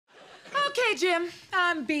Okay, Jim,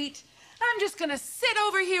 I'm beat. I'm just gonna sit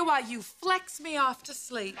over here while you flex me off to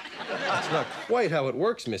sleep. That's not quite how it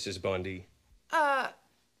works, Mrs. Bundy.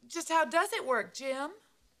 Just how does it work, Jim?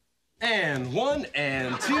 And 1,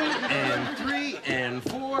 and 2, and 3, and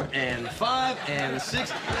 4, and 5, and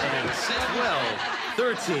 6, and 7, 12,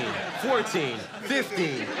 13, 14,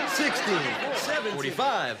 15, 16, 17,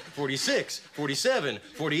 45, 46, 47,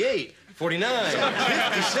 48, 49,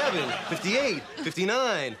 57, 58,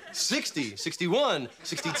 59, 60, 61,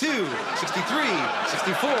 62, 63,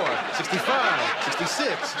 64, 65,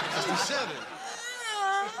 66, 67.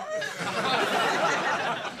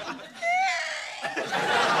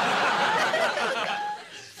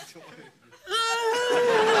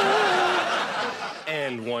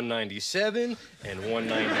 And 197, and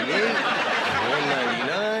 198, and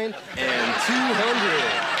 199, and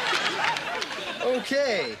 200.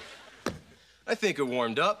 Okay. I think we're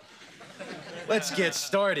warmed up. Let's get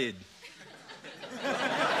started.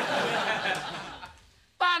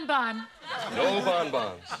 Bonbon. No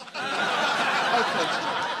bonbons. Okay.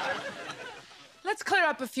 Let's clear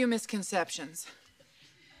up a few misconceptions.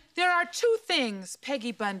 There are 2 things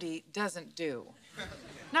Peggy Bundy doesn't do.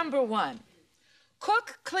 Number 1,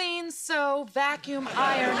 cook, clean, sew, vacuum,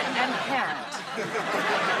 iron, and parent.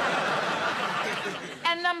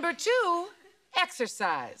 And number 2,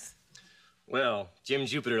 exercise. Well, Jim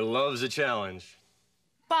Jupiter loves a challenge.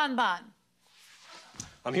 Bonbon.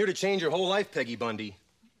 I'm here to change your whole life, Peggy Bundy.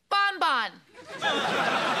 Bonbon.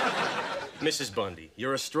 Mrs. Bundy,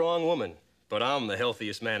 you're a strong woman, but I'm the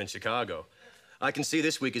healthiest man in Chicago. I can see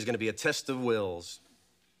this week is going to be a test of wills.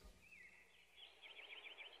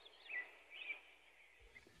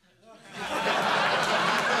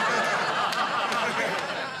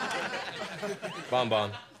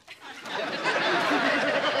 Bonbon.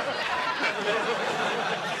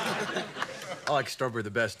 I like strawberry the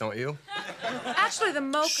best, don't you? Actually, the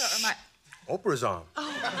mocha or my... Oprah's on.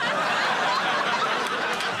 Oh.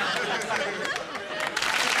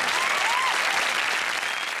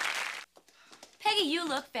 Peggy, you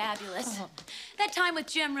look fabulous. That time with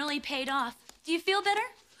Jim really paid off. Do you feel better?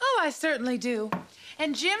 Oh, I certainly do.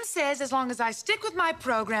 And Jim says as long as I stick with my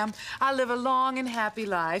program, I'll live a long and happy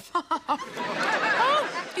life. Oh,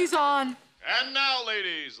 he's on. And now,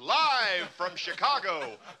 ladies, live from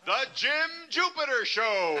Chicago, the Jim Jupiter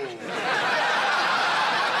Show.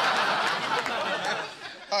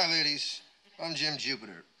 Hi, ladies. I'm Jim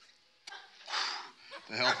Jupiter.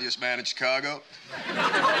 The healthiest man in Chicago.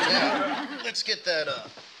 Yeah, let's get that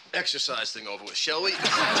exercise thing over with, shall we?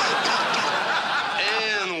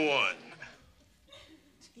 And 1.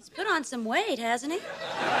 He's put on some weight, hasn't he?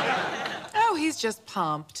 Oh, he's just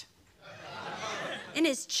pumped. In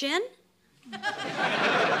his chin?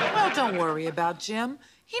 Well, don't worry about Jim.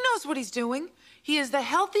 He knows what he's doing. He is the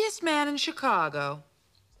healthiest man in Chicago.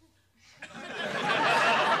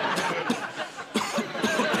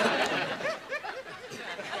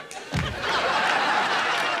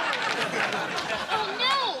 Oh,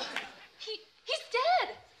 no! He's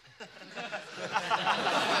dead!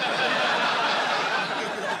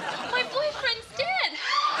 My boyfriend's dead!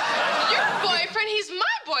 Your boyfriend? He's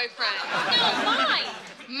my boyfriend! No, mine!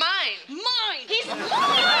 Mine! Mine! He's mine! Oh,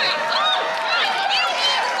 mine! You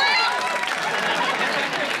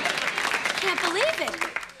Can't believe it.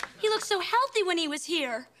 He looked so healthy when he was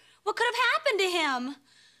here. What could have happened to him?